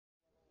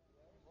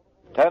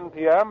10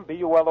 p.m.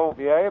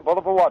 BULOVA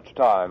Bulova watch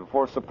time.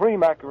 For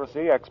supreme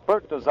accuracy,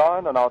 expert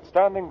design, and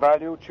outstanding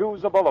value,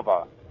 choose a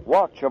Bulova.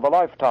 Watch of a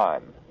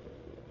lifetime.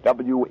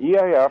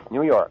 WEAF,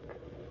 New York.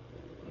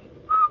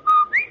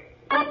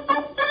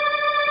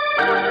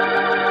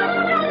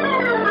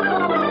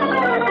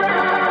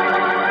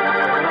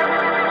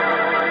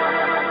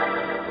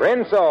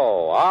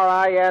 Rinso,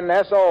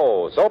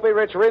 R-I-N-S-O, Soapy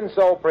Rich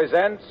Rinso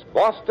presents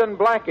Boston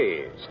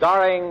Blackie,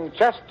 starring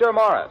Chester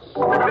Morris.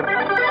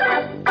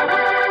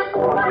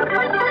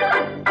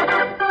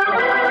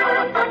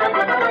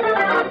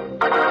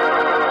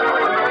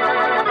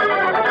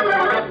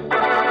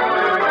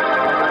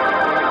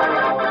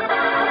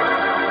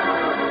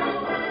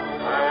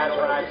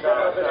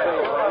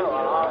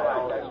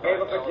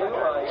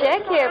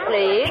 Check here,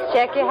 please.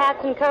 Check your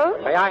hats and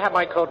coats. May I have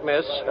my coat,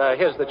 miss?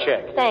 Here's the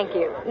check. Thank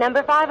you.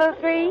 Number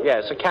 503?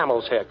 Yes, a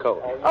camel's hair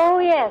coat. Oh,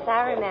 yes,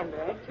 I remember.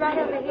 It's right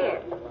over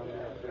here.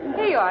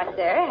 Here you are,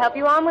 sir. Help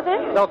you on with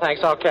it? No,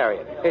 thanks. I'll carry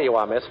it. Here you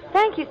are, miss.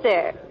 Thank you,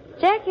 sir.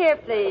 Check here,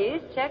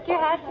 please. Check your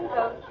hats and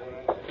coats.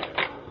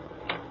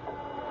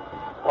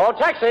 Oh,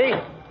 taxi!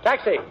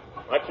 Taxi!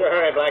 What's your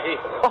hurry,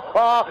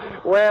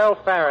 Blackie? Well,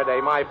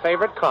 Faraday, my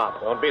favorite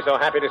cop. Don't be so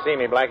happy to see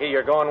me, Blackie.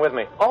 You're going with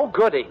me. Oh,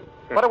 goody.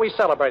 What are we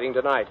celebrating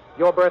tonight?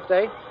 Your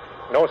birthday?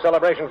 No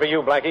celebration for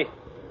you, Blackie.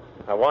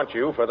 I want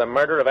you for the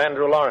murder of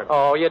Andrew Lawrence.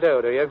 Oh, you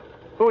do you?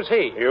 Who's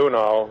he? You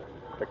know.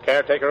 The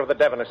caretaker of the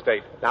Devon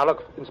estate. Now,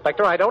 look,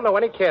 Inspector, I don't know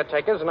any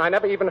caretakers, and I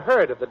never even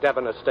heard of the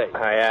Devon estate.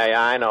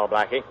 I know,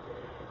 Blackie.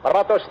 What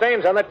about those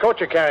stains on that coat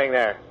you're carrying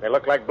there? They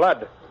look like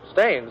blood.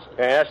 Stains?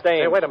 Yeah,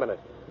 stains. Hey, wait a minute.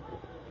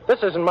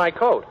 This isn't my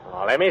coat.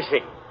 Oh, let me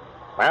see.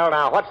 Well,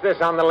 now, what's this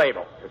on the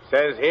label? It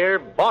says here,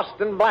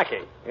 Boston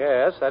Blackie.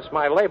 Yes, that's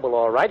my label,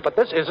 all right, but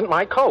this isn't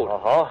my coat.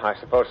 Oh, I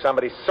suppose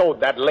somebody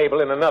sewed that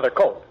label in another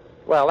coat.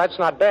 Well, that's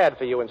not bad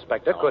for you,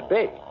 Inspector. Could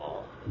be.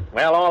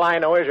 Well, all I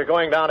know is you're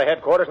going down to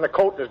headquarters and the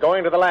coat is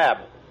going to the lab.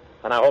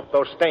 And I hope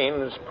those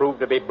stains prove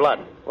to be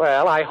blood.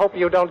 Well, I hope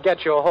you don't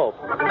get your hope.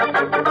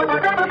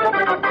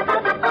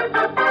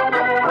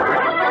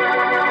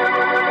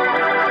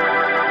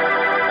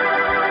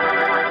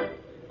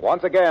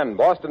 Once again,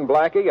 Boston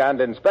Blackie and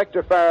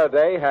Inspector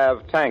Faraday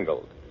have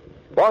tangled.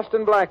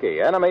 Boston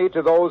Blackie, enemy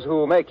to those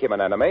who make him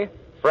an enemy,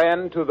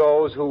 friend to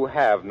those who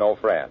have no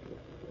friend.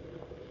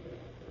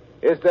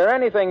 Is there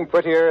anything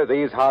prettier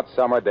these hot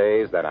summer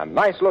days than a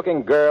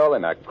nice-looking girl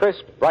in a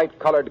crisp,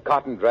 bright-colored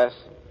cotton dress?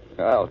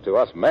 Well, to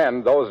us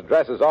men, those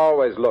dresses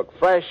always look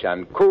fresh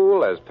and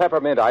cool as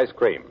peppermint ice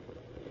cream.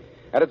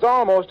 And it's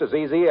almost as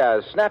easy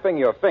as snapping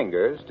your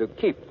fingers to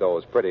keep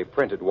those pretty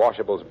printed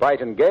washables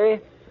bright and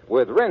gay,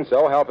 with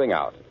Rinso helping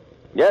out.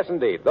 Yes,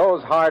 indeed,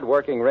 those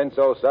hard-working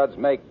Rinso suds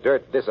make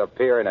dirt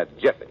disappear in a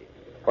jiffy,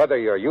 whether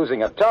you're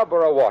using a tub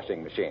or a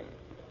washing machine.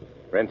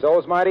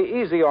 Rinso's mighty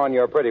easy on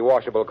your pretty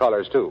washable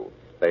colors, too.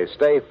 They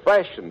stay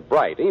fresh and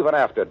bright even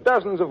after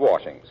dozens of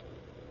washings.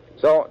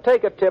 So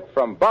take a tip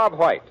from Bob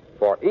White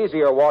for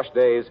easier wash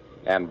days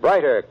and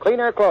brighter,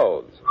 cleaner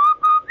clothes.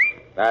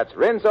 That's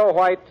Rinso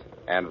White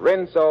and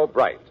Rinso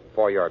Bright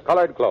for your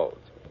colored clothes.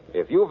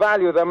 If you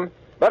value them,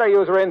 better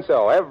use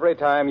Rinso every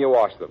time you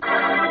wash them.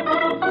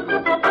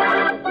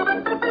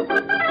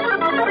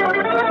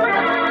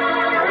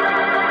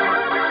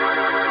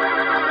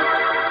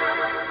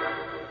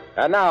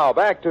 And now,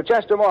 back to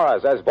Chester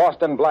Morris as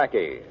Boston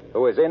Blackie,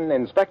 who is in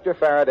Inspector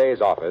Faraday's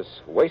office,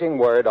 waiting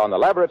word on the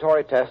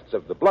laboratory tests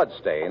of the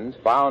bloodstains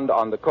found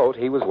on the coat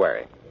he was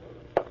wearing.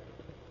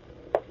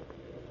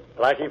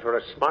 Blackie, for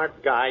a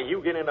smart guy,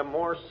 you get into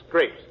more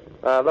scrapes.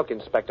 Look,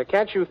 Inspector,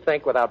 can't you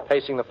think without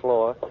pacing the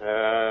floor?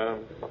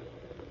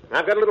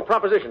 I've got a little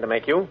proposition to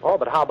make you. Oh,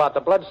 but how about the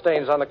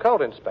bloodstains on the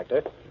coat,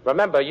 Inspector?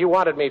 Remember, you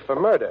wanted me for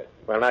murder.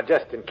 Well, now,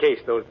 just in case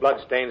those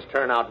bloodstains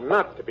turn out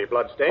not to be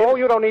bloodstains. Oh,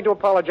 you don't need to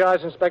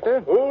apologize,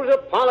 Inspector. Who's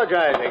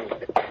apologizing?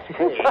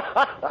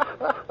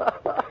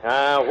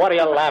 What are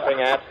you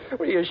laughing at?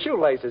 Well, your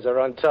shoelaces are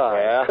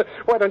untied. Yeah?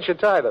 Why don't you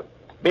tie them?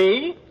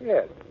 Me?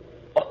 Yes.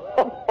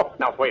 Oh,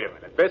 now, wait a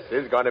minute. This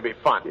is going to be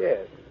fun.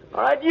 Yes.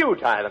 All right, you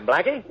tie them,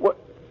 Blackie. What?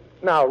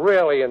 Now,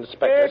 really,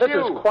 Inspector, Yes, this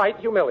you. is quite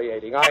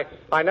humiliating.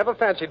 I never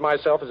fancied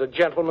myself as a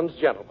gentleman's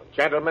gentleman.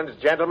 Gentlemen's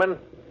gentlemen,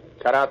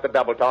 cut out the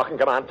double talk and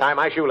come on, tie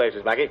my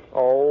shoelaces, Blackie.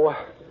 Oh,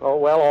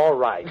 well, all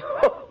right.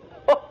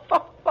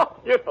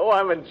 You know,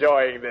 I'm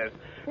enjoying this.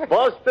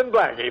 Boston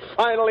Blackie,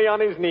 finally on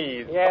his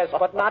knees. Yes,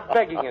 but not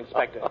begging,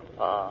 Inspector.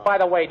 By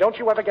the way, don't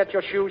you ever get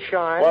your shoes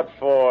shined? What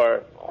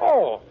for?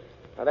 Oh,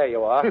 now, there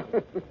you are.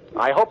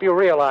 I hope you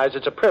realize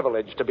it's a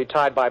privilege to be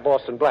tied by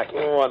Boston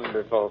Blackie.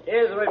 Wonderful.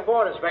 Here's the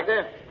report,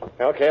 Inspector.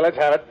 Okay, let's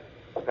have it.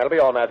 That'll be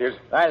all, Matthews.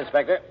 Right,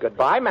 Inspector.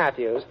 Goodbye,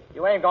 Matthews.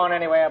 You ain't going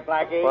anywhere,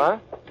 Blackie.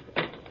 What?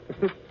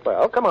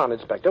 Well, come on,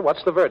 Inspector.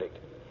 What's the verdict?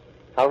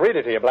 I'll read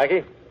it to you,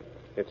 Blackie.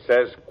 It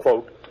says,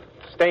 quote,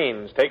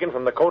 stains taken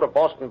from the coat of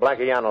Boston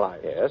Blackie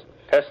analyzed. Yes?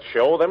 Tests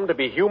show them to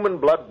be human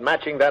blood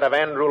matching that of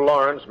Andrew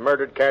Lawrence,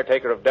 murdered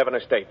caretaker of Devon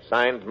Estate.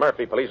 Signed,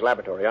 Murphy Police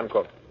Laboratory,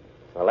 unquote.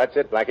 Well, that's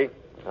it, Blackie.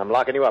 I'm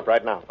locking you up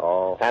right now.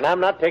 Oh. And I'm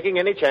not taking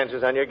any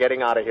chances on your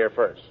getting out of here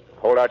first.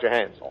 Hold out your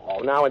hands. Oh,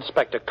 now,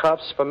 Inspector,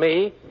 cuffs for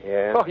me?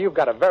 Yeah. Oh, you've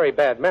got a very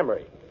bad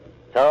memory.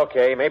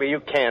 Okay, maybe you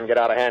can get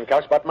out of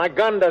handcuffs, but my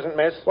gun doesn't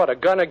miss. What, a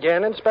gun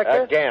again,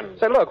 Inspector? Again.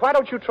 Say, look, why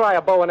don't you try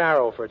a bow and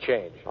arrow for a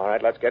change? All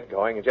right, let's get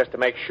going. And just to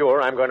make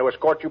sure, I'm going to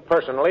escort you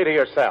personally to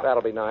your cell.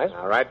 That'll be nice.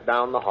 Now, right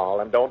down the hall,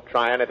 and don't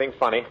try anything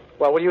funny.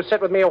 Well, will you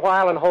sit with me a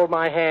while and hold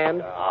my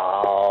hand?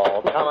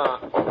 Oh, come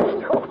on.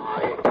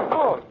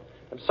 Oh,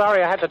 I'm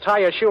sorry I had to tie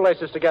your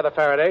shoelaces together,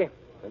 Faraday.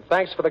 And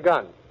thanks for the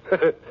gun.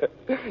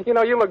 You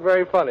know, you look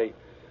very funny.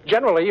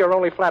 Generally, you're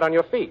only flat on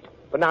your feet.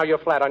 But now you're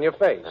flat on your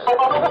face.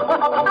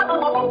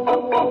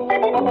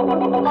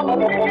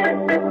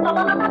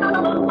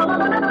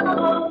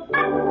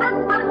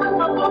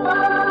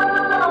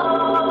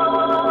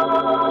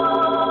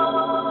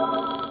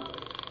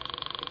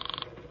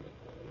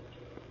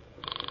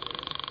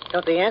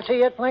 Got the answer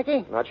yet,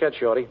 Blackie? Not yet,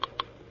 Shorty.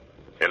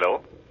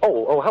 Hello?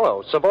 Oh,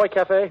 hello. Savoy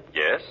Cafe?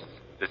 Yes?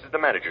 This is the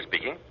manager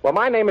speaking. Well,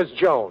 my name is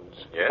Jones.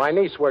 Yes? My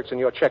niece works in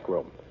your check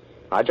room.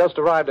 I just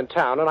arrived in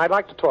town, and I'd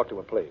like to talk to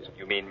her, please.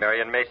 You mean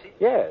Marion Macy?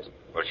 Yes.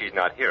 Well, she's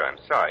not here. I'm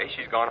sorry.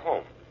 She's gone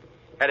home.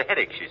 Had a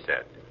headache, she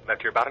said.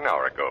 Left here about an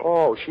hour ago.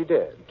 Oh, she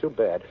did. Too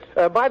bad.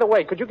 By the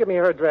way, could you give me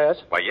her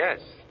address? Why, yes.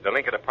 The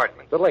Lincoln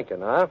Apartments. The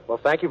Lincoln, huh? Well,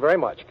 thank you very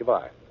much.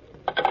 Goodbye.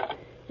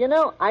 You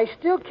know, I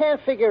still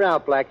can't figure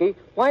out, Blackie,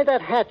 why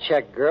that hat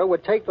check girl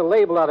would take the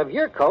label out of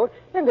your coat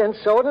and then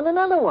sew it in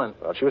another one.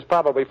 Well, she was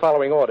probably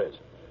following orders.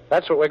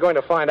 That's what we're going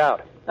to find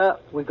out.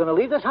 We're going to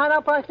leave this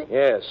hideout, Blackie?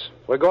 Yes.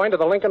 We're going to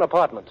the Lincoln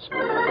Apartments.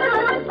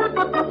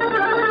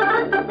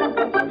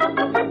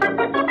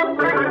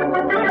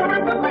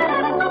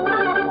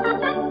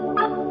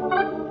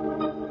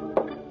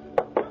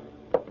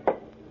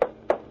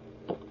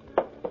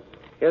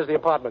 Here's the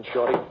apartment,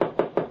 Shorty.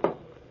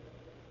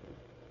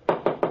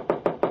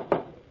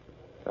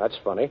 That's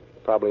funny.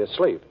 Probably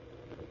asleep.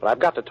 But I've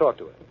got to talk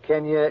to her.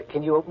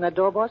 Can you open that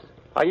door, boss?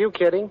 Are you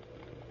kidding?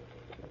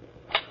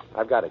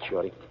 I've got it,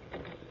 Shorty.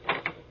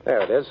 There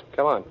it is.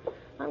 Come on.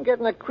 I'm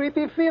getting a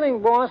creepy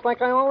feeling, boss,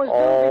 like I always do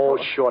Oh,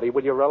 before. Shorty,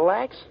 will you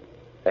relax?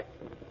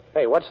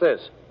 Hey, what's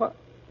this? What?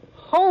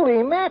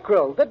 Holy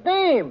mackerel, the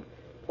dame.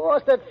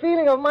 Boss, that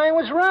feeling of mine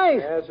was right.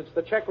 Yes, it's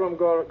the check room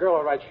girl,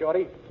 all right,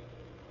 Shorty.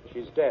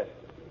 She's dead.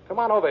 Come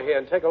on over here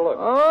and take a look.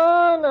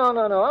 Oh,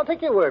 no. I'll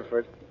take your word for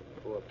it.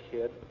 Poor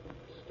kid.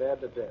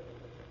 Stabbed to death.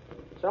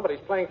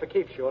 Somebody's playing for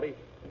keeps, Shorty.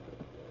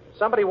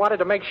 Somebody wanted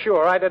to make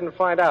sure I didn't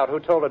find out who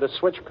told her to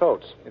switch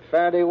coats. If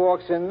Faraday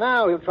walks in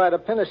now, he'll try to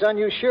pin us on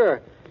you,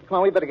 sure. Come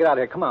on, we better get out of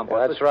here. Come on, boss.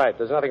 Yeah, that's right.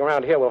 There's nothing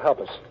around here will help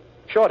us.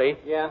 Shorty,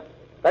 Yeah?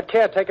 that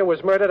caretaker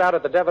was murdered out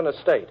at the Devon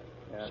estate.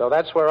 Yeah. So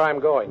that's where I'm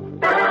going.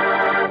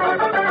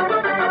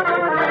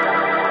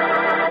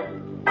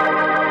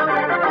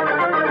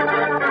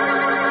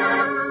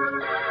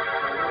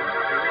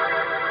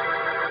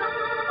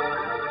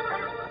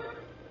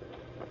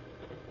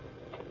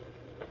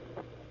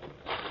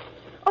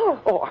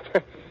 Oh,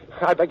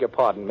 I beg your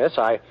pardon, miss.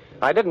 I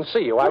didn't see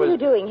you. What are you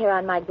doing here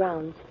on my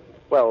grounds?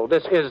 Well,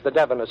 this is the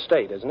Devon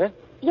estate, isn't it?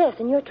 Yes,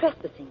 and you're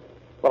trespassing.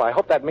 Well, I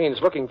hope that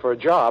means looking for a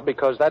job,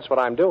 because that's what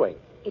I'm doing.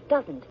 It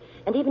doesn't.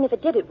 And even if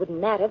it did, it wouldn't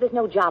matter. There's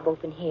no job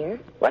open here.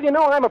 Well, you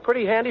know, I'm a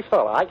pretty handy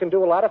fella. I can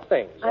do a lot of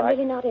things. I'm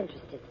really not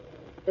interested.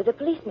 There's a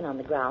policeman on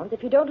the grounds.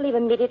 If you don't leave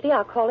immediately,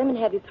 I'll call him and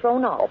have you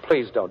thrown off. Oh,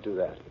 please don't do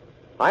that.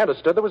 I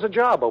understood there was a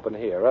job open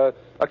here,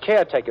 a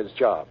caretaker's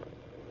job.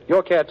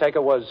 Your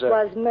caretaker was...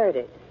 Was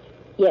murdered.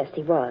 Yes,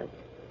 he was.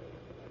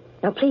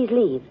 Now, please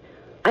leave.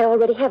 I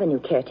already have a new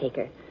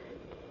caretaker.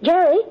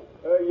 Jerry?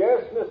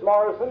 Yes, Miss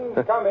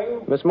Morrison,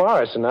 coming. Miss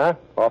Morrison, huh?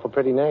 Awful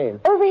pretty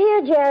name. Over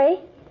here, Jerry.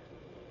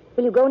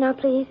 Will you go now,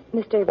 please,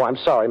 Mr. Oh, I'm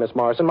sorry, Miss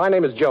Morrison. My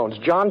name is Jones.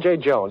 John J.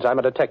 Jones. I'm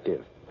a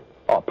detective.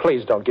 Oh,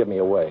 please don't give me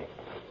away.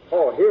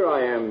 Oh, here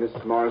I am,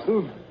 Mrs.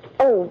 Morrison.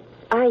 Oh,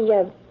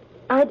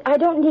 I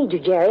don't need you,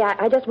 Jerry.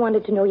 I just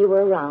wanted to know you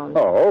were around.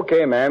 Oh,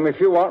 okay, ma'am. If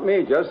you want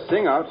me, just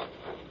sing out.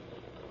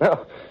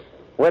 Well,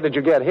 where did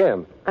you get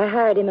him? I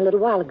hired him a little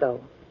while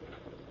ago.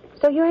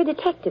 So you're a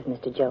detective,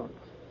 Mr. Jones.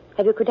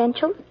 Have you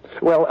credentials?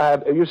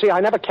 Well, you see, I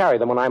never carry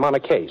them when I'm on a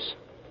case.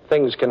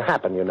 Things can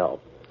happen, you know.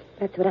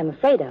 That's what I'm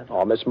afraid of.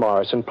 Oh, Miss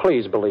Morrison,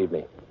 please believe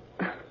me.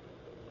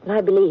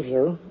 I believe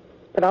you,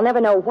 but I'll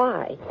never know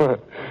why.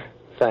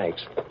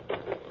 Thanks.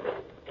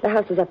 The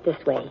house is up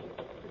this way.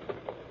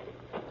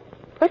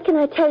 What can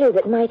I tell you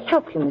that might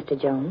help you, Mr.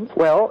 Jones?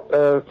 Well,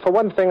 for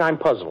one thing, I'm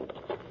puzzled.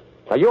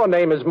 Now, your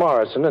name is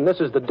Morrison, and this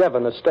is the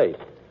Devon estate.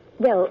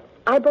 Well,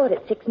 I bought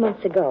it 6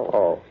 months ago.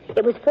 Oh.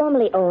 It was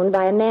formerly owned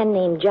by a man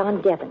named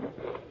John Devon.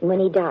 And when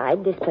he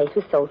died, this place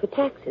was sold for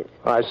taxes.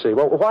 I see.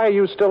 Well, why are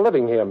you still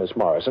living here, Miss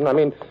Morrison? I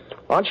mean,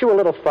 aren't you a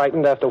little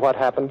frightened after what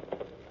happened?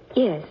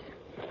 Yes.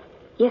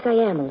 Yes, I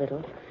am a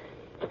little.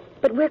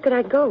 But where could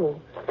I go?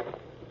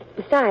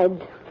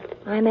 Besides,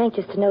 I'm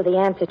anxious to know the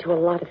answer to a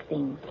lot of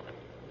things.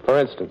 For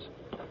instance?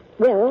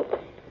 Well,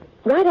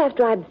 right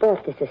after I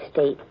bought this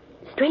estate,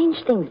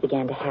 strange things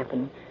began to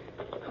happen.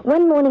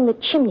 One morning, the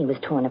chimney was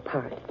torn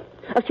apart.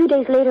 A few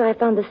days later, I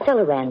found the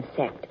cellar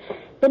ransacked.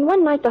 Then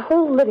one night, the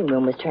whole living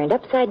room was turned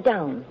upside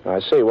down. I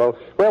see. Well,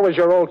 where was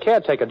your old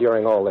caretaker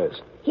during all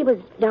this? He was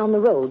down the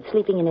road,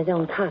 sleeping in his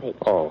own cottage.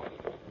 Oh.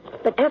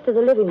 But after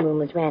the living room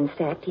was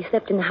ransacked, he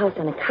slept in the house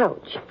on a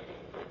couch.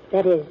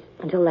 That is,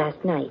 until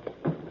last night.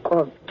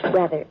 Or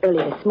rather,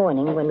 early this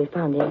morning when we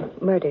found him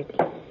murdered.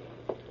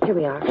 Here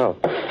we are. Oh.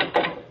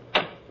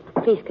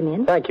 Please come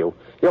in. Thank you.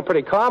 You're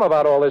pretty calm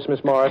about all this,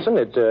 Miss Morrison.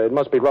 It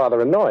must be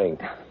rather annoying.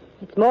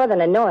 It's more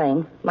than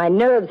annoying. My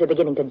nerves are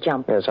beginning to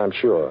jump. Yes, I'm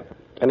sure.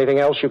 Anything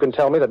else you can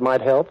tell me that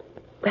might help?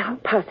 Well,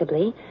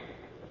 possibly.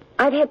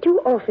 I've had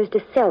 2 offers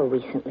to sell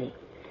recently.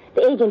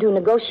 The agent who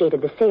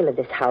negotiated the sale of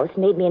this house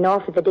made me an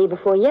offer the day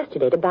before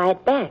yesterday to buy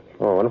it back.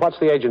 Oh, and what's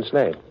the agent's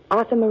name?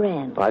 Arthur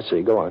Moran. I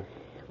see. Go on.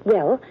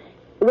 Well,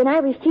 when I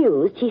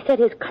refused, he said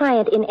his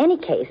client in any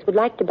case would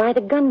like to buy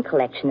the gun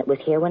collection that was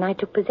here when I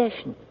took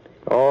possession.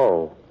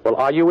 Oh. Well,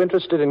 are you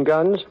interested in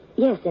guns?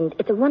 Yes, and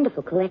it's a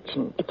wonderful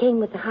collection. It came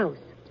with the house.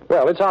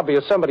 Well, it's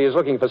obvious somebody is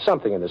looking for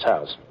something in this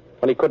house.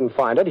 When he couldn't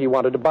find it, he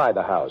wanted to buy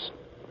the house.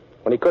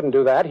 When he couldn't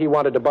do that, he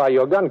wanted to buy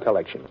your gun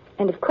collection.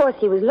 And, of course,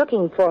 he was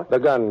looking for... The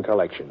gun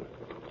collection.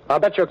 I'll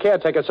bet your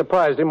caretaker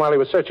surprised him while he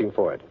was searching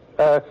for it.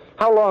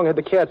 How long had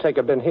the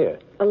caretaker been here?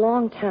 A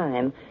long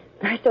time.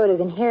 I sort of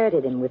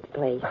inherited him with the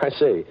place. I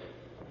see.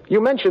 You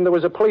mentioned there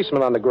was a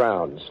policeman on the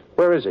grounds.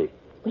 Where is he?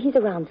 Well, he's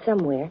around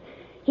somewhere.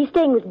 He's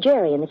staying with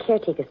Jerry in the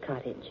caretaker's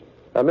cottage.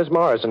 Miss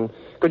Morrison,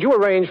 could you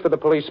arrange for the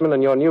policeman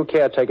and your new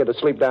caretaker to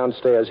sleep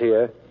downstairs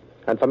here?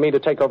 And for me to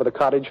take over the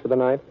cottage for the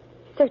night?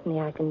 Certainly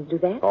I can do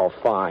that. Oh,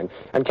 fine.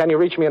 And can you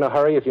reach me in a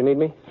hurry if you need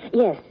me?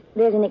 Yes,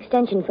 there's an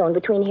extension phone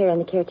between here and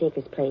the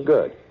caretaker's place.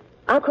 Good.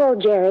 I'll call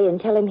Jerry and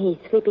tell him he's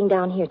sleeping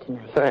down here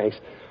tonight. Thanks.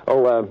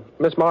 Oh,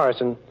 Miss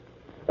Morrison,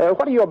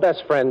 what do your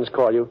best friends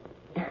call you?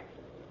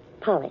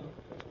 Polly.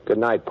 Good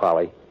night,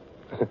 Polly.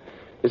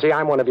 You see,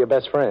 I'm one of your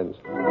best friends.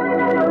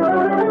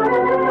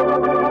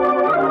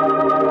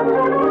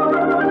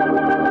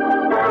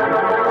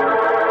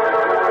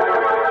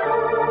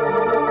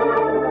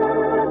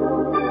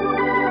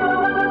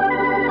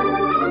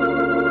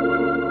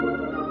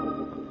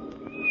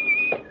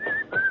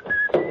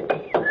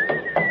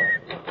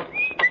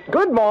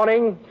 Good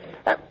morning.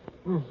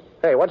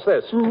 Hey, what's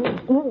this?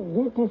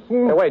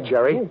 Hey, wait,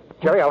 Jerry.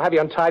 Jerry, I'll have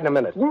you untied in a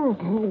minute.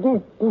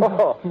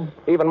 Oh,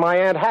 even my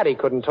Aunt Hattie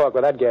couldn't talk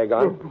with that gag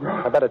on.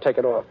 I better take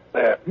it off.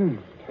 There.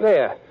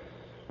 There.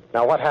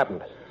 Now, what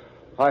happened?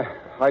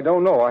 I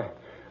don't know.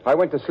 I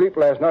went to sleep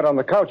last night on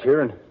the couch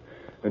here,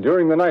 and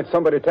during the night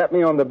somebody tapped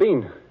me on the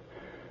bean.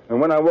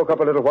 And when I woke up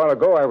a little while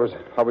ago, I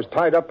was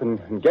tied up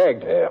and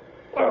gagged. Yeah.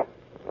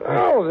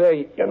 Oh, there.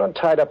 You're not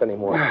tied up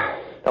anymore.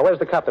 Now, where's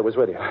the cop that was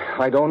with you?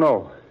 I don't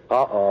know.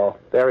 Uh-oh.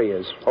 There he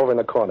is, over in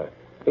the corner.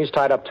 He's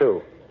tied up,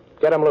 too.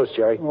 Get him loose,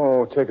 Jerry.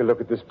 Oh, take a look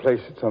at this place.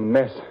 It's a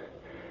mess.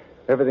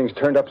 Everything's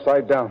turned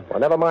upside down. Well,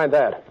 never mind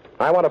that.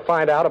 I want to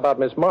find out about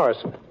Miss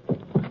Morrison.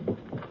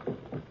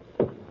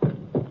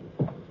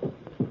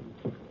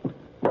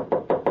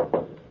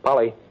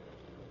 Polly.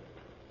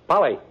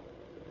 Polly.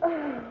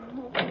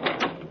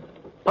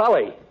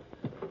 Polly.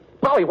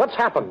 Polly, what's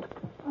happened?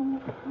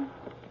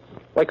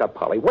 Wake up,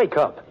 Polly. Wake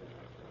up.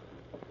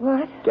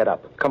 What? Get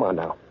up. Come on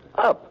now.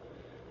 Up.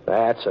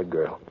 That's a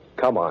girl.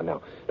 Come on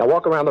now. Now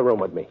walk around the room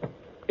with me.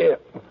 Here.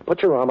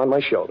 Put your arm on my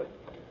shoulder.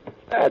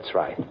 That's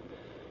right.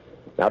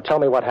 Now tell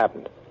me what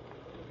happened.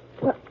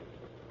 Well,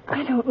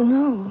 I don't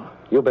know.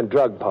 You've been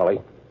drugged,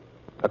 Polly.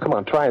 Now come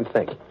on, try and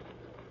think.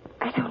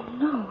 I don't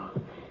know.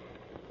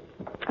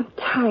 I'm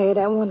tired.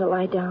 I want to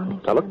lie down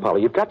again. Now look,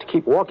 Polly, you've got to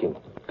keep walking.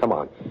 Come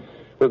on.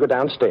 We'll go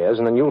downstairs,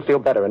 and then you'll feel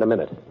better in a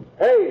minute.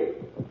 Hey,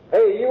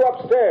 you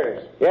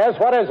upstairs. Yes,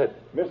 what is it?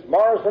 Miss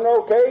Morrison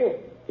okay?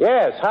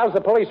 Yes, how's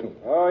the policeman?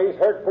 Oh, he's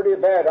hurt pretty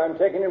bad. I'm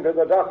taking him to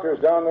the doctor's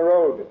down the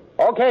road.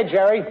 Okay,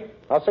 Jerry.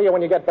 I'll see you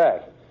when you get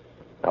back.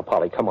 Now,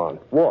 Polly, come on.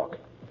 Walk.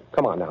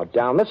 Come on now,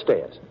 down the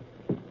stairs.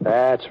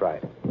 That's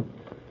right.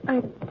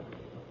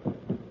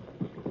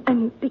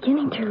 I'm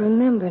beginning to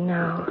remember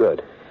now.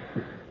 Good.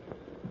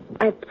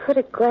 I put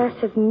a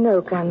glass of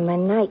milk on my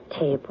night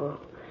table.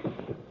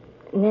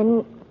 And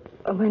then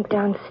I went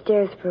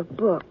downstairs for a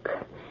book.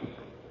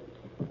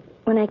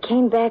 When I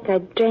came back, I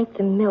drank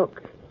the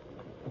milk.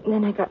 And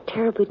then I got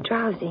terribly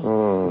drowsy.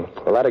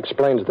 Well, that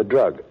explains the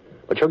drug.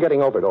 But you're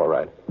getting over it all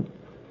right.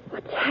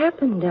 What's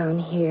happened down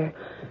here?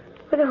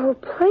 Well, the whole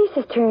place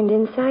has turned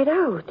inside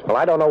out. Well,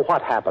 I don't know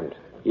what happened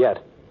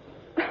yet.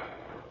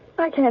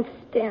 I can't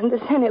stand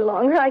this any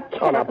longer. I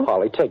can't. Oh, now,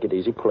 Polly, take it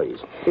easy, please.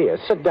 Here,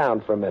 sit down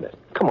for a minute.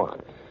 Come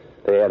on.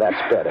 There,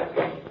 that's better.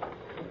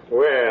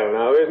 Well,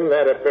 now, isn't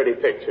that a pretty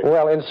picture?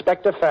 Well,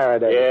 Inspector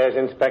Faraday. Yes,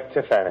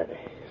 Inspector Faraday.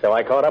 So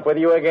I caught up with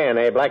you again,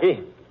 eh,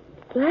 Blackie?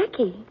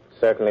 Blackie?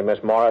 Certainly,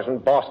 Miss Morrison.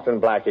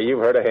 Boston Blackie. You've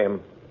heard of him.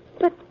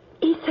 But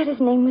he said his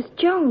name was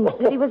Jones,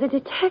 that he was a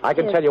detective. I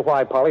can tell you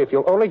why, Polly, if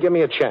you'll only give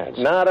me a chance.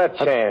 Not a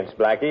chance,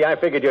 Blackie. I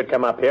figured you'd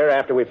come up here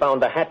after we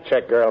found the hat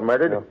check girl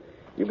murdered. No.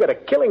 You've got a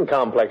killing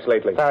complex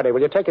lately. Faraday,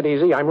 will you take it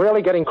easy? I'm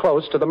really getting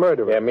close to the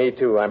murderer. Yeah, me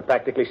too. I'm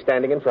practically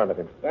standing in front of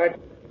him. Let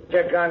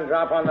your gun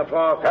drop on the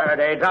floor,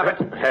 Faraday. Drop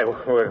it. Hey,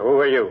 who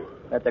are you?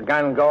 Let the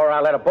gun go or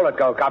I'll let a bullet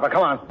go, copper.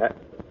 Come on.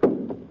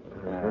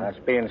 That's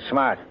being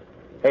smart.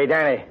 Hey,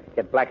 Danny,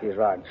 Get Blackie's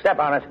rod. Step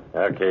on it.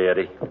 Okay,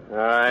 Eddie. All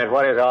right,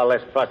 what is all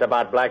this fuss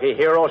about, Blackie?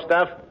 Hero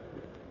stuff?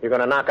 You're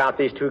going to knock out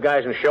these two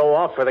guys and show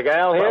off for the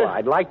gal here? Well,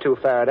 I'd like to,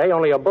 Faraday,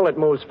 only a bullet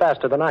moves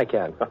faster than I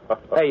can.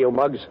 Hey, you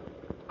mugs.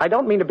 I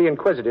don't mean to be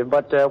inquisitive,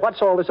 but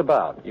what's all this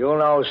about? You'll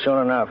know soon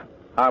enough.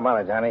 How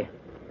about it, Johnny?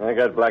 I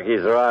got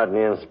Blackie's rod and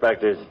the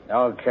inspector's.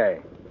 Okay.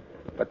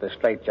 Put the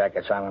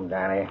straitjackets on him,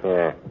 Danny.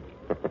 Yeah.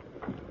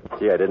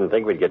 Gee, I didn't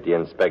think we'd get the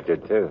inspector,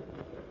 too.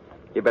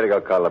 You better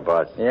go call the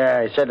boss.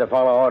 Yeah, he said to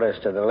follow orders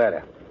to the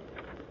letter.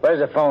 Where's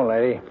the phone,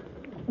 lady?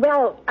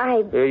 Well,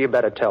 You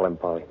better tell him,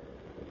 Polly.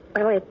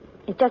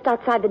 it's just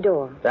outside the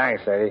door.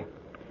 Thanks, lady.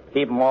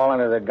 Keep them all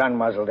under the gun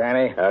muzzle,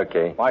 Danny.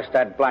 Okay. Watch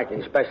that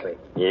Blackie, especially.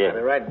 Yeah. I'll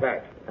be right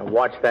back. And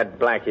watch that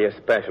Blackie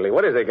especially.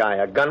 What is the guy,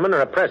 a gunman or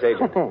a press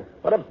agent?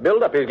 What a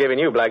build-up he's giving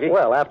you, Blackie.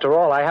 Well, after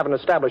all, I haven't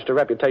established a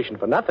reputation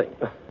for nothing.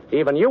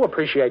 Even you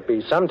appreciate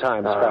me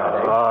sometimes,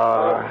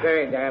 Faraday.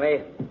 Okay,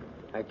 Danny.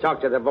 I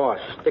talked to the boss.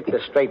 Stick the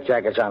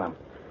straitjackets on him.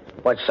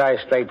 What size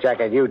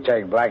straitjacket you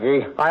take,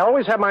 Blackie? I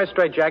always have my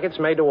straitjackets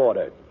made to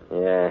order.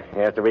 Yeah,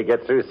 after we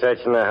get through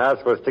searching the house,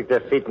 we'll stick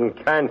their feet in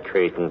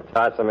concrete and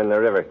toss them in the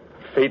river.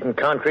 Feet in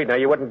concrete? Now,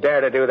 you wouldn't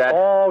dare to do that.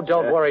 Oh,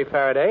 don't worry,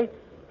 Faraday.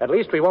 At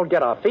least we won't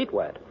get our feet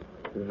wet.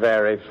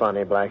 Very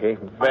funny, Blackie.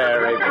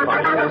 Very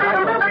funny.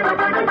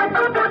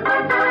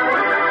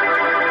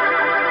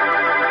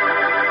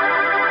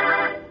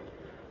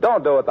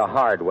 Don't do it the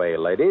hard way,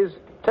 ladies.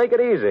 Take it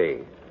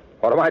easy.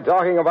 What am I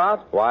talking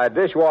about? Why,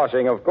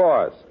 dishwashing, of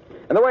course.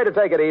 And the way to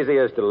take it easy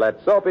is to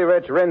let Soapy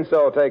Rich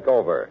Rinso take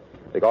over.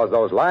 Because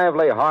those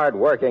lively,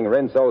 hard-working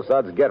Rinso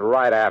suds get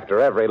right after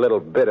every little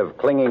bit of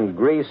clinging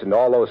grease and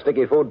all those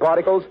sticky food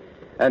particles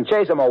and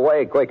chase them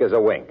away quick as a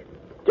wink.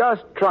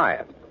 Just try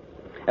it.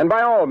 And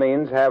by all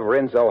means, have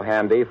Rinso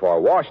handy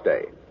for wash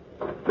day.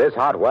 This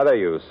hot weather,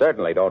 you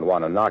certainly don't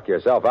want to knock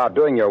yourself out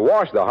doing your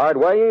wash the hard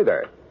way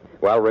either.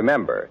 Well,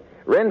 remember,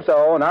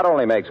 Rinso not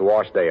only makes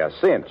wash day a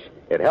cinch,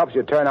 it helps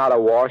you turn out a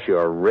wash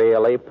you're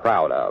really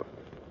proud of.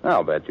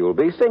 I'll bet you'll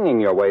be singing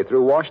your way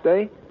through wash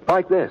day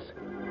like this.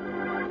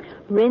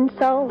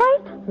 Rinso,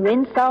 right,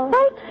 Rinso,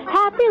 right,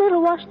 happy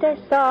little wash day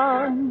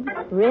song.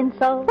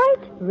 Rinso,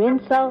 right,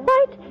 Rinso,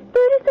 right,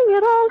 birdies sing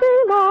it all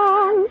day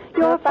long.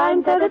 Your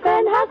fine feathered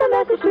friend has a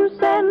message to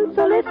send,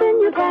 so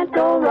listen, you can't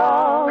go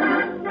wrong.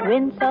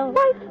 Rinso,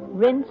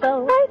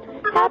 right,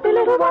 happy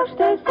little wash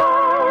day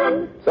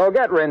song. So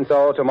get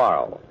Rinso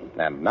tomorrow.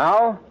 And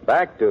now,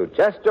 back to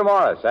Chester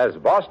Morris as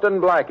Boston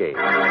Blackie.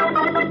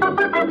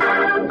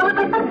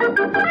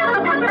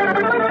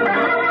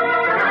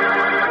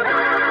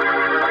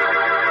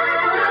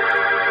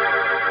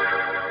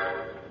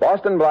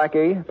 Boston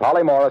Blackie,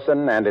 Polly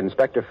Morrison, and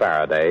Inspector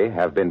Faraday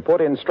have been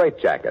put in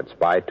straitjackets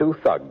by two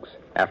thugs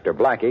after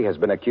Blackie has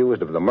been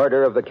accused of the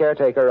murder of the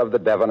caretaker of the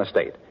Devon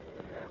estate.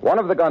 One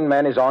of the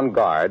gunmen is on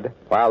guard,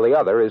 while the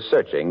other is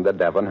searching the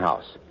Devon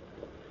house.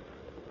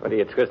 What are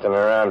you twisting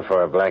around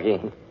for,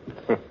 Blackie?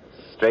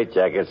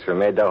 Straitjackets were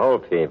made to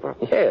hold people.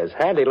 Yes,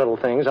 handy little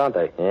things, aren't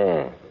they?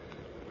 Yeah.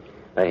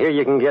 I hear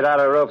you can get out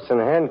of ropes and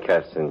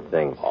handcuffs and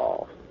things.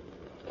 Oh.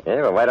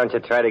 Yeah, well, why don't you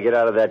try to get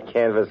out of that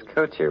canvas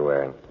coat you're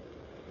wearing?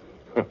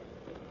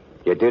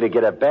 You're due to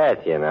get a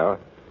bath, you know.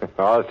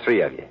 All three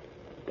of you.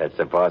 That's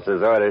the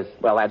boss's orders.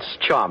 Well, that's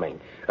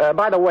charming.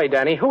 By the way,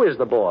 Danny, who is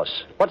the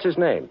boss? What's his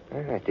name?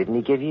 Didn't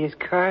he give you his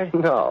card?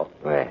 No.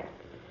 Well,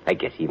 I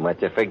guess he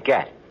must have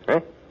forgot,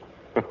 huh?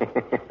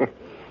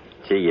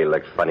 Gee, you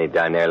look funny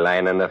down there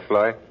lying on the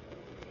floor.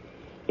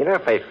 You know,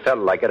 if I felt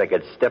like it, I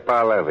could step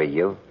all over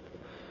you.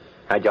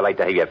 How'd you like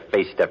to have your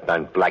face stepped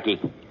on,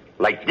 Blackie?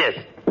 Like this.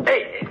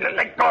 Hey,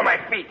 let go of my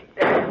feet.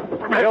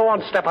 You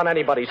won't step on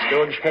anybody,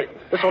 Stooge.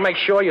 This will make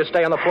sure you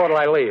stay on the floor till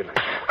I leave.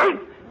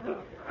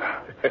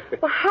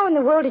 Well, how in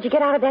the world did you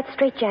get out of that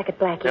straitjacket,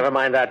 Blackie? Never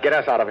mind that. Get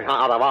us out of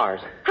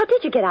ours. How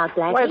did you get out,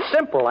 Blackie? Well, it's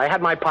simple. I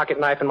had my pocket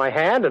knife in my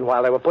hand, and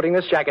while they were putting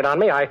this jacket on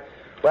me, I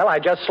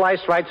just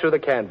sliced right through the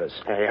canvas.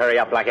 Hey, hurry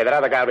up, Blackie. That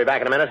other guy will be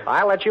back in a minute.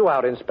 I'll let you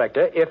out,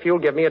 Inspector, if you'll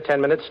give me a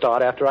 10-minute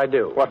start after I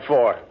do. What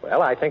for?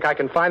 Well, I think I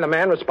can find the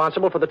man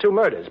responsible for the two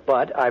murders,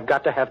 but I've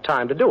got to have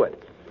time to do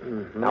it.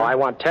 Mm-hmm. Now, I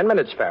want 10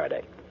 minutes,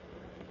 Faraday.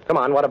 Come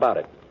on, what about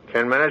it?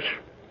 10 minutes?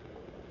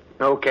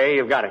 Okay,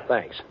 you've got it.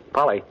 Thanks.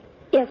 Polly.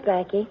 Yes,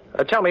 Blackie.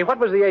 Tell me, what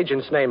was the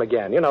agent's name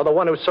again? You know, the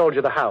one who sold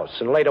you the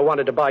house and later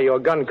wanted to buy your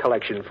gun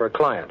collection for a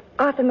client.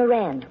 Arthur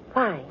Moran.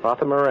 Why?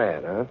 Arthur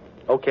Moran, huh?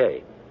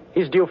 Okay.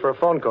 He's due for a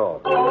phone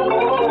call.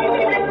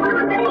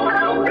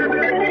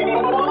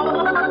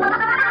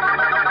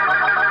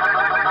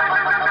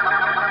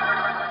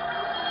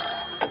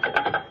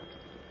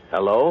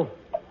 Hello?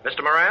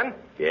 Mr. Moran?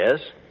 Yes?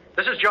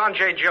 This is John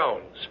J.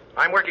 Jones.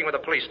 I'm working with the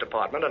police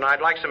department, and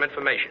I'd like some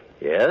information.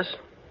 Yes?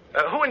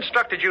 Who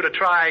instructed you to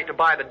try to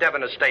buy the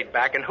Devon estate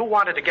back, and who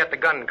wanted to get the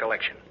gun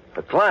collection?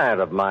 A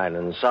client of mine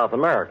in South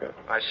America.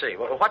 I see.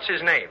 Well, what's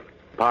his name?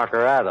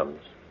 Parker Adams.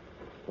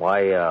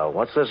 Why,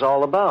 what's this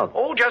all about?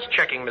 Oh, just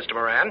checking, Mr.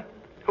 Moran.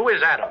 Who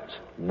is Adams?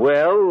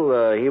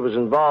 Well, he was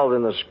involved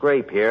in the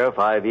scrape here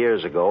 5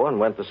 years ago and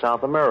went to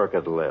South America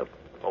to live.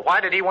 Well,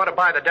 why did he want to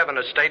buy the Devon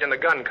estate and the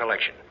gun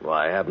collection? Well,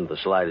 I haven't the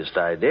slightest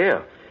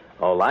idea.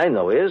 All I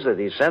know is that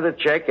he sent a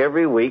check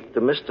every week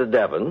to Mr.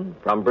 Devon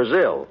from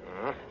Brazil.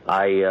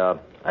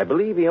 I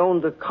believe he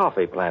owned a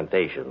coffee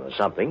plantation or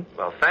something.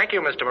 Well, thank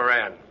you, Mr.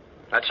 Moran.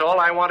 That's all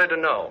I wanted to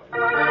know.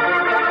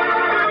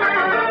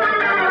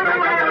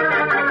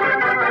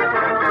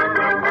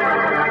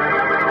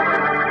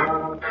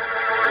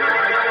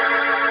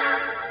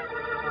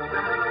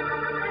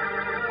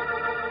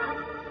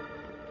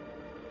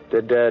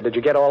 Did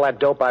you get all that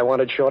dope I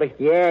wanted, Shorty?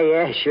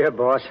 Yeah, sure,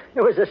 boss.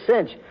 It was a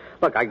cinch.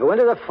 Look, I go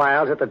into the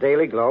files at the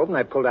Daily Globe, and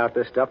I pulled out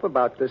this stuff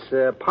about this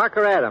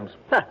Parker Adams.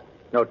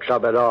 No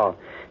trouble at all.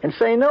 And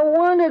say, no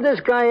wonder this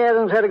guy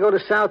Adams had to go to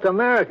South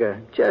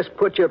America. Just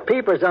put your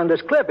peepers on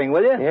this clipping,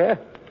 will you? Yeah?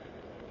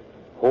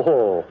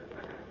 Oh.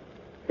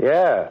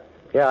 Yeah,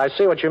 I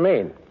see what you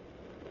mean.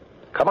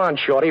 Come on,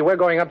 Shorty. We're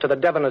going up to the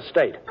Devon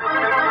estate.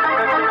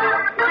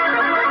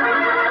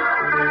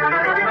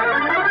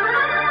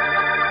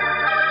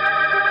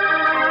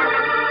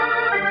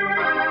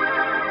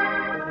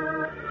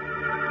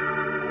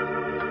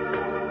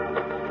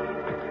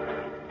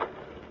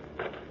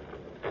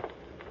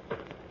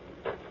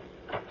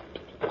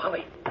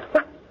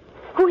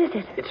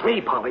 It's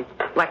me, Polly.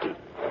 Blackie.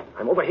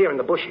 I'm over here in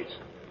the bushes.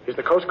 Is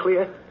the coast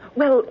clear?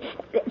 Well,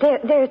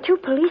 there are 2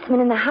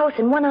 policemen in the house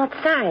and 1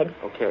 outside.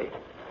 Okay.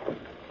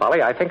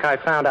 Polly, I think I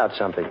found out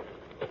something.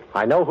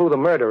 I know who the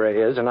murderer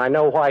is, and I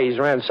know why he's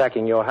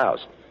ransacking your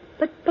house.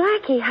 But,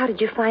 Blackie, how did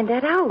you find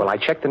that out? Well, I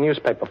checked the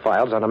newspaper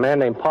files on a man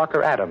named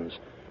Parker Adams,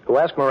 who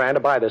asked Moran to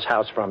buy this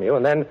house from you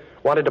and then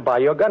wanted to buy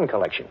your gun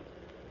collection.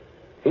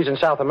 He's in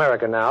South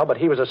America now, but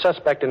he was a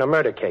suspect in a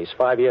murder case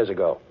 5 years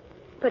ago.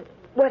 But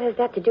what has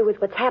that to do with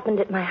what's happened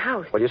at my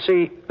house? Well, you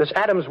see, this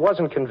Adams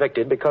wasn't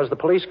convicted because the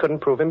police couldn't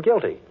prove him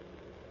guilty.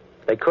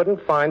 They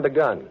couldn't find the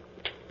gun.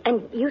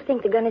 And you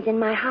think the gun is in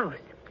my house?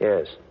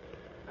 Yes.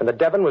 And the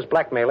Devon was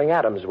blackmailing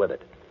Adams with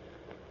it.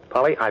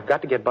 Polly, I've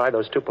got to get by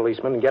those 2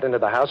 policemen and get into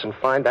the house and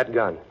find that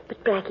gun.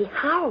 But, Blackie,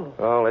 how?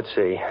 Oh, let's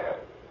see.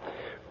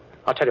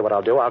 I'll tell you what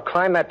I'll do. I'll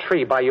climb that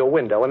tree by your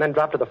window and then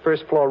drop to the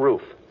first-floor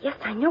roof. Yes,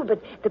 I know,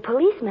 but the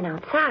policeman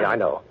outside... Yeah, I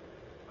know.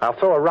 I'll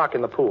throw a rock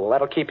in the pool.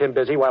 That'll keep him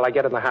busy while I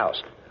get in the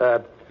house.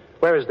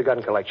 Where is the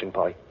gun collection,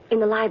 Polly? In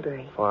the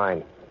library.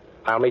 Fine.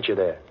 I'll meet you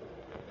there.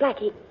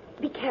 Blackie,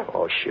 be careful.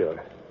 Oh,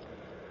 sure.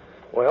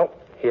 Well,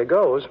 here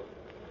goes.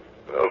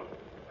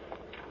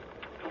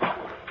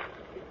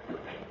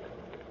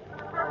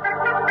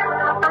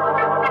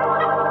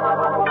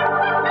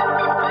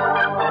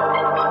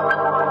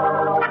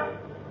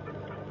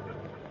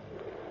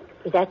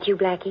 Is that you,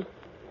 Blackie?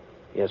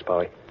 Yes,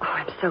 Polly. Oh,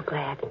 I'm so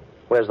glad.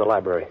 Where's the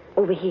library?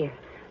 Over here.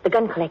 The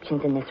gun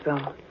collection's in this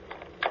room.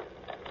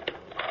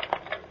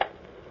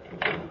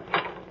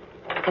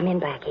 Come in,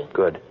 Blackie.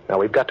 Good. Now,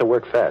 we've got to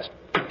work fast.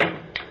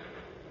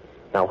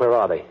 Now, where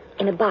are they?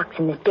 In a box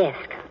in this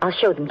desk. I'll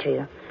show them to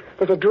you.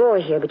 There's a drawer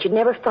here, but you'd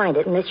never find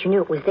it unless you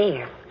knew it was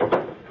there.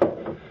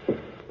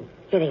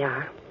 Here they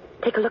are.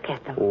 Take a look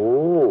at them.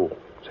 Ooh.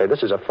 Say,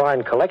 this is a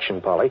fine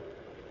collection, Polly.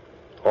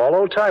 All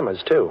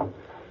old-timers, too.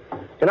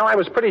 You know, I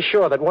was pretty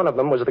sure that one of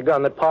them was the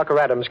gun that Parker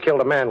Adams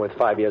killed a man with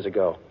 5 years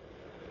ago.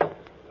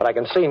 But I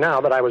can see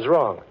now that I was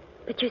wrong.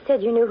 But you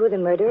said you knew who the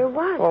murderer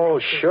was. Oh,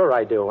 sure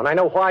I do. And I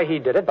know why he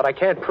did it, but I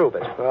can't prove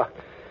it.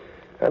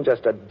 I'm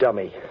just a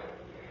dummy.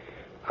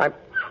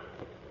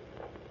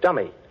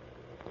 Dummy.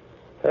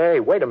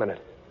 Hey, wait a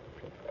minute.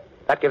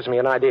 That gives me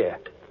an idea.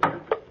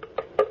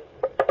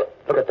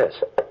 Look at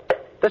this.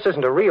 This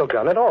isn't a real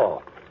gun at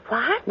all.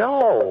 What?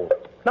 No,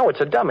 it's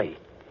a dummy.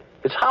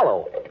 It's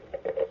hollow.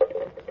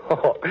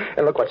 Oh,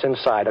 and look what's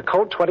inside. A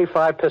Colt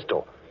 25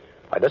 pistol.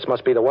 Why, this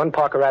must be the one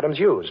Parker Adams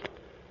used.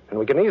 And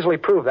we can easily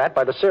prove that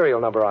by the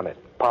serial number on it.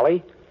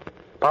 Polly,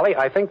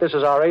 I think this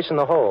is our ace in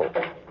the hole.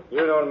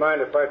 You don't mind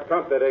if I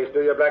trump that ace,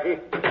 do you, Blackie?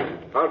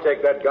 I'll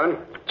take that gun.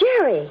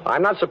 Jerry!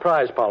 I'm not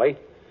surprised, Polly.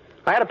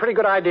 I had a pretty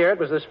good idea it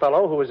was this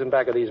fellow who was in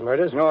back of these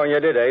murders. Oh, you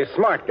did, eh?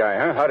 Smart guy,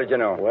 huh? How did you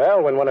know?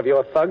 Well, when one of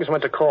your thugs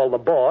went to call the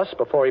boss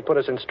before he put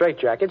us in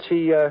straitjackets,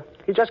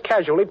 he just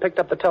casually picked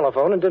up the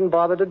telephone and didn't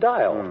bother to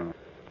dial.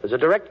 There's a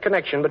direct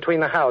connection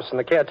between the house and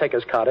the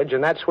caretaker's cottage,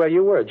 and that's where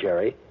you were,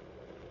 Jerry.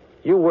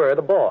 You were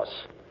the boss.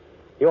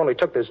 You only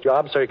took this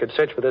job so you could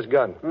search for this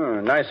gun.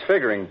 Nice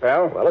figuring,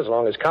 pal. Well, as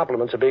long as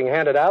compliments are being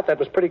handed out, that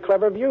was pretty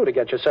clever of you to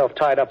get yourself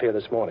tied up here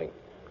this morning.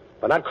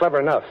 But not clever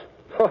enough.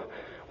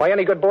 Why,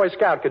 any good Boy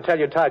Scout could tell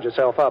you tied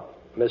yourself up,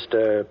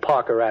 Mr.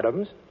 Parker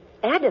Adams.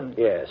 Adams?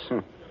 Yes.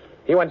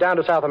 He went down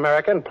to South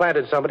America and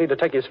planted somebody to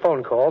take his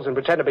phone calls and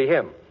pretend to be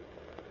him.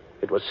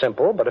 It was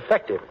simple, but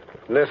effective.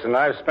 Listen,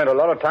 I've spent a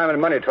lot of time and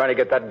money trying to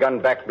get that gun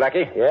back,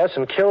 Blackie. Yes,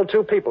 and killed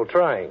 2 people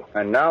trying.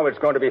 And now it's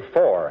going to be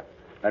 4.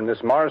 And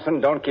Miss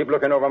Morrison, don't keep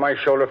looking over my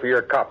shoulder for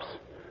your cops.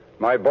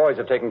 My boys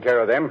have taken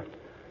care of them.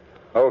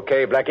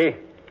 Okay, Blackie,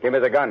 give me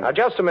the gun. Now,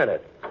 just a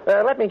minute.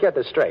 Let me get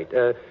this straight.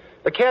 The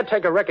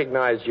caretaker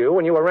recognized you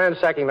when you were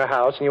ransacking the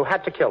house, and you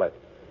had to kill it,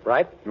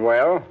 right?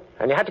 Well?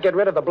 And you had to get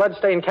rid of the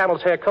blood-stained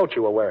camel's hair coat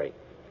you were wearing.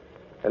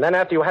 And then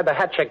after you had the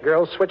hat check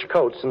girl switch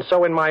coats and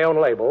sew in my own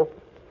label,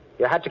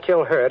 you had to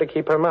kill her to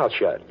keep her mouth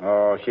shut.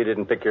 Oh, she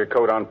didn't pick your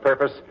coat on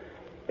purpose.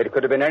 It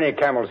could have been any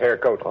camel's hair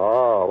coat.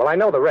 Oh, well, I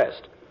know the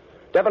rest.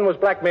 Devon was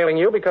blackmailing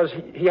you because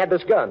he had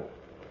this gun.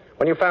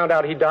 When you found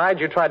out he died,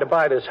 you tried to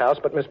buy this house,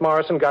 but Miss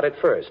Morrison got it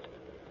first.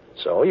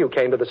 So you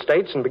came to the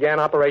States and began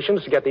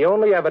operations to get the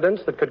only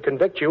evidence that could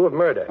convict you of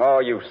murder. Oh,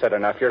 you've said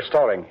enough. You're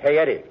stalling. Hey,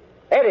 Eddie.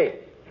 Eddie!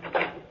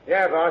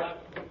 Yeah, boss.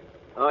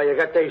 Oh, you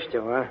got these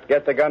two, huh?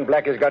 Get the gun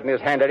Blackie's got in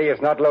his hand, Eddie.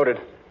 It's not loaded.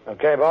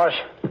 Okay, boss.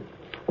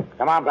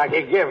 Come on,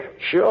 Blackie, give.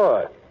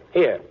 Sure.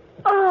 Here.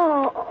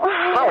 Oh.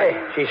 Polly,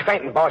 she's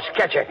fainting, boss.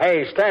 Catch her.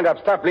 Hey, stand up.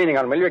 Stop leaning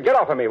on me. Will you? Get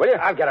off of me, will you?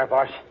 I'll get her,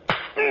 boss.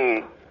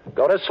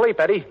 Go to sleep,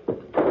 Eddie.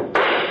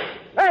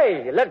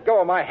 Hey, let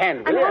go of my hand,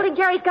 will I'm you? holding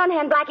Jerry's gun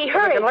hand, Blackie. You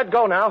Hurry. can let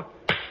go now.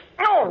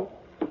 Oh.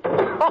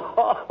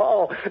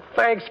 Oh,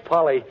 thanks,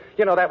 Polly.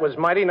 You know, that was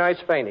mighty nice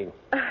fainting.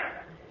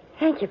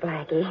 Thank you,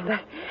 Blackie, but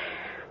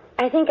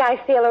I think I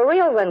feel a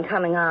real one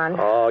coming on.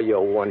 Oh,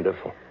 you're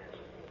wonderful.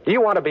 Do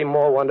you want to be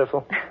more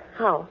wonderful?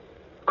 How?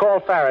 Call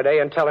Faraday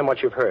and tell him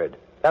what you've heard.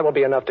 That will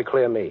be enough to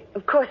clear me.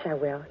 Of course I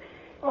will.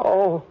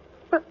 Oh.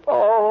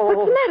 Oh.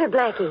 What's the matter,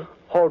 Blackie?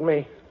 Hold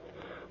me.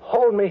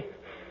 Hold me.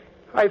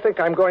 I think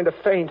I'm going to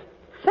faint.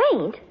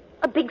 Faint?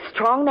 A big,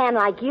 strong man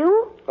like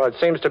you? Well, it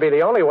seems to be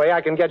the only way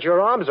I can get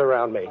your arms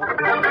around me.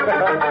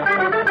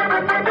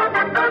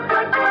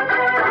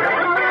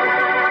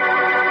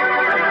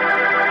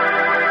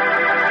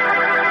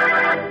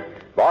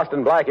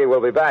 Boston Blackie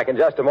will be back in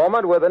just a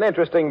moment with an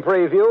interesting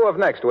preview of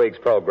next week's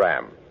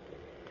program.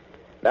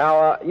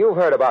 Now, you've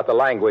heard about the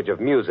language of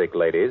music,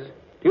 ladies.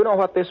 Do you know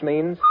what this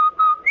means?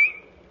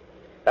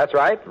 That's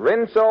right,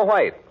 Rinso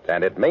White.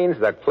 And it means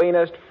the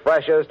cleanest,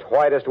 freshest,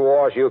 whitest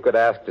wash you could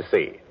ask to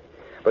see.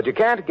 But you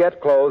can't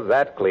get clothes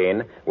that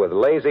clean with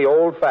lazy,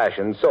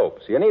 old-fashioned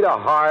soaps. You need a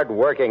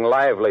hard-working,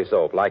 lively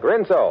soap like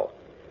Rinso.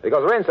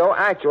 Because Rinso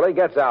actually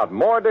gets out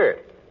more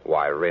dirt.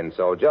 Why,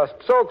 Rinso just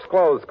soaks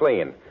clothes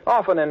clean,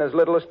 often in as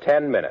little as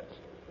 10 minutes.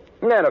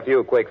 And then a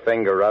few quick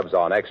finger rubs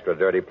on extra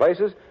dirty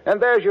places, and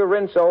there's your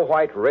Rinso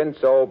White,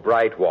 Rinso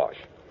Bright wash.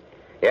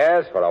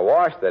 Yes, for a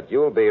wash that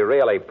you'll be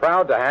really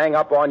proud to hang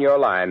up on your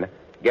line,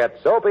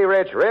 get Soapy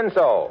Rich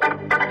Rinso.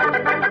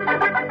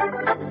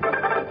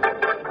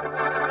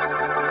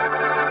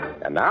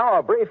 And now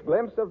a brief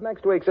glimpse of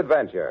next week's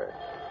adventure.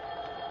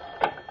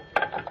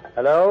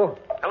 Hello?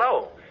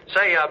 Hello.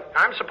 Say,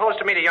 I'm supposed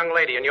to meet a young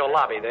lady in your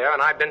lobby there,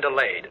 and I've been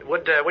delayed.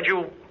 Would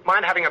you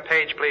mind having a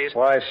page, please?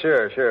 Why,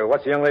 sure.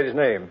 What's the young lady's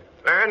name?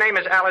 Her name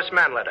is Alice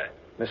Manletter.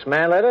 Miss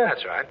Manletter?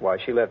 That's right. Why,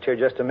 she left here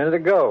just a minute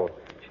ago.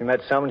 She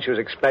met someone she was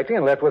expecting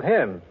and left with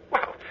him.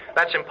 Well,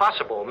 that's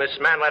impossible. Miss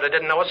Manletter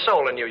didn't know a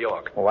soul in New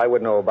York. Well, I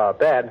wouldn't know about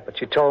that, but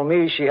she told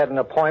me she had an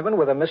appointment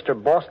with a Mr.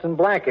 Boston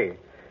Blackie.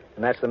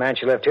 And that's the man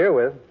she left here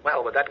with.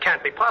 Well, but that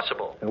can't be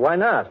possible. And why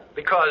not?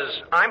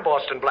 Because I'm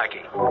Boston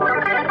Blackie.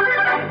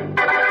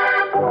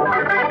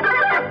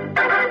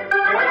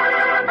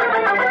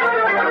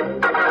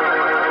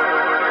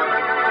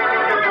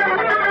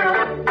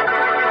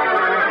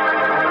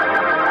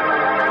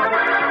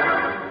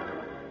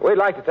 We'd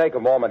like to take a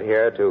moment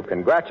here to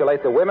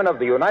congratulate the women of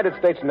the United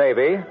States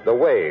Navy, the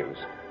Waves,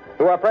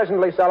 who are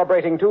presently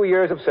celebrating 2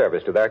 years of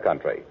service to their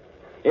country.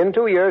 In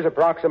 2 years,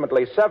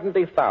 approximately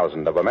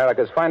 70,000 of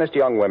America's finest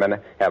young women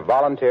have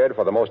volunteered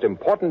for the most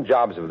important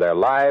jobs of their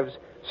lives,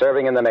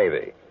 serving in the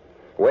Navy.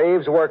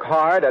 Waves work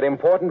hard at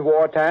important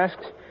war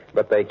tasks,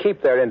 but they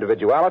keep their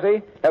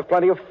individuality, have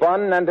plenty of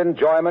fun and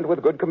enjoyment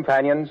with good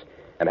companions,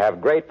 and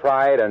have great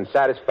pride and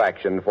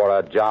satisfaction for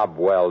a job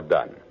well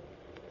done.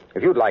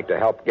 If you'd like to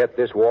help get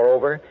this war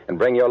over and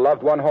bring your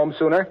loved one home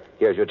sooner,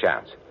 here's your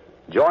chance.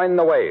 Join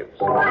the Waves.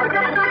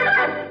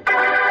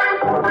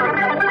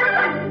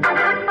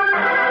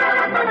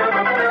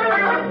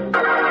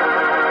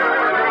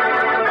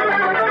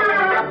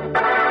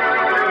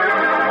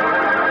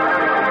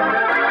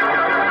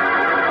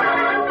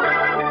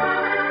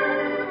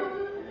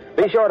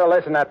 Be sure to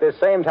listen at this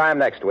same time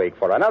next week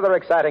for another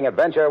exciting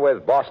adventure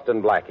with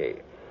Boston Blackie.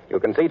 You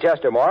can see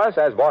Chester Morris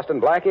as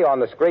Boston Blackie on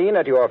the screen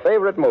at your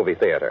favorite movie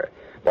theater.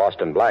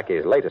 Boston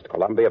Blackie's latest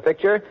Columbia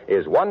picture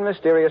is One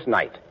Mysterious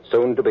Night,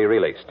 soon to be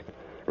released.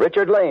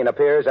 Richard Lane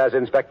appears as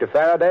Inspector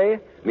Faraday,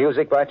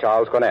 music by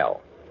Charles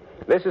Cornell.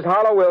 This is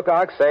Harlow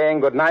Wilcox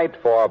saying goodnight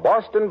for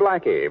Boston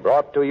Blackie,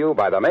 brought to you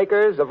by the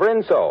makers of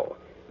Rinso,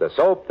 the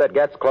soap that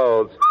gets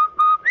clothes.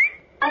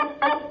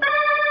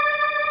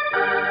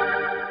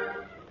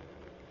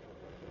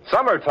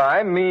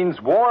 Summertime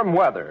means warm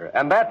weather,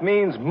 and that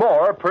means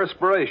more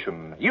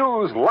perspiration.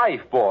 Use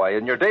Lifebuoy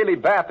in your daily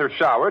bath or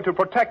shower to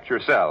protect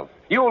yourself.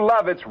 You'll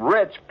love its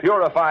rich,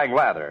 purifying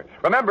lather.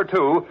 Remember,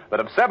 too, that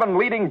of 7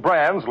 leading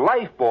brands,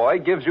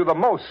 Lifebuoy gives you the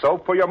most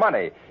soap for your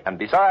money. And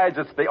besides,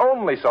 it's the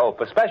only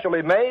soap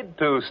especially made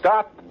to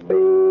stop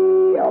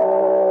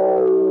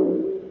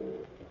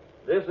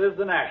This is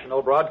the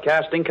National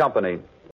Broadcasting Company.